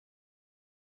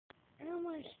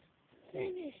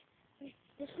Finish.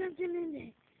 There's something in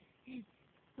there.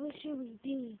 What should we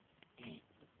do?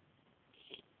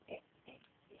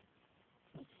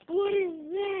 What is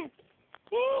that?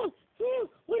 Oh,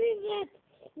 what is that?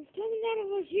 It's coming out of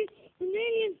an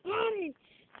alien body.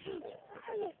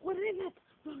 What is it?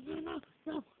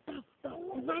 No.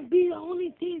 It might be the only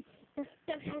thing that's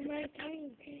stuck on my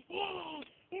tongue.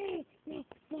 No.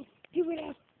 Give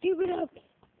it up.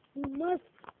 We must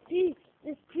see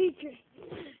this creature.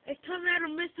 It's coming out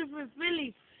of Mr.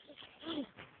 Philly.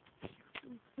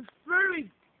 It's furry.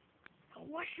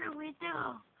 What should we do?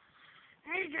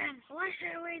 Adrian, what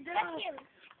should we do?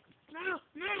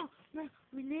 No.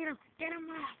 We need him. Get him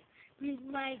out. We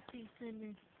might be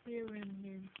some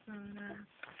experiments on us.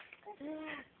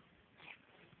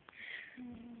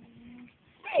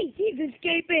 Hey, he's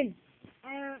escaping.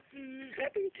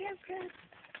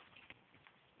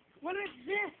 What is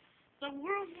this? The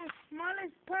world's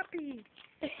smallest puppy.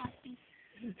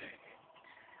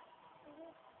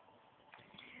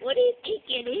 What do you think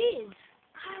it is?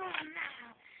 I don't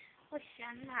know. What's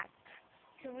your nut?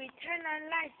 So we turn our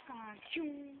lights on.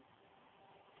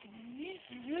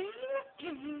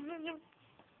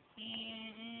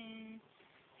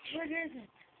 What is it?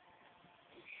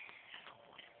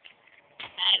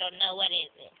 I don't know. What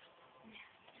is it?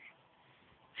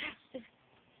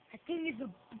 I think it's a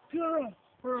girl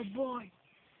or a boy.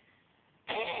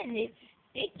 And it's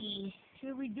sticky.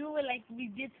 Should we do it like we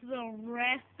did to the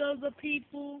rest of the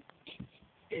people?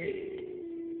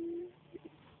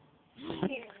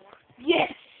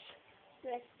 Yes!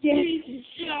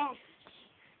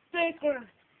 Thicker.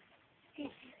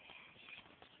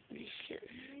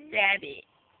 Stab it.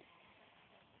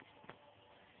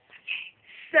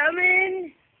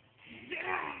 Summon.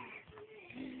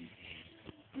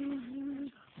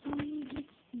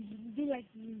 Do like.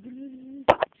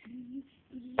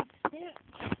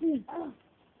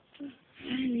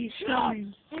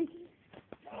 Summon.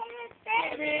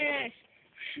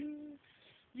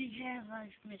 We have our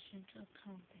mission to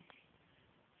accomplish.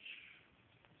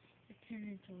 It turned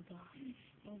into a dog.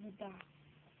 Over dog.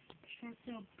 Short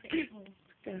little pitbull.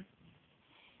 Look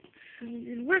at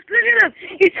him!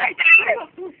 He's right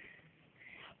there!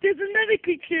 There's another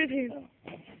picture of him.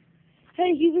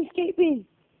 Hey, he's escaping.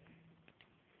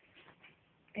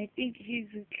 I think he's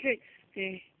a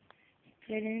trickster.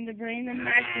 Put in the brain of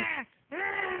magic.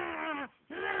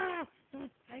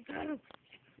 I got him.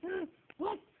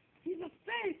 What? He's a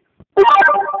fake! What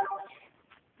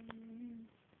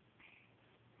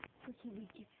should we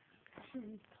do? What should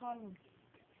we call him?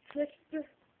 Trickster?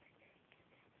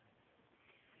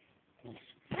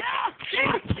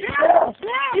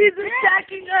 He's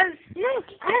attacking us!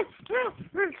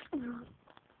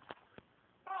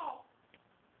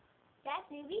 That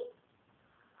baby?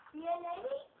 Yeah,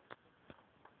 baby?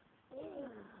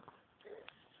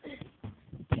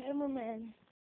 Cameraman.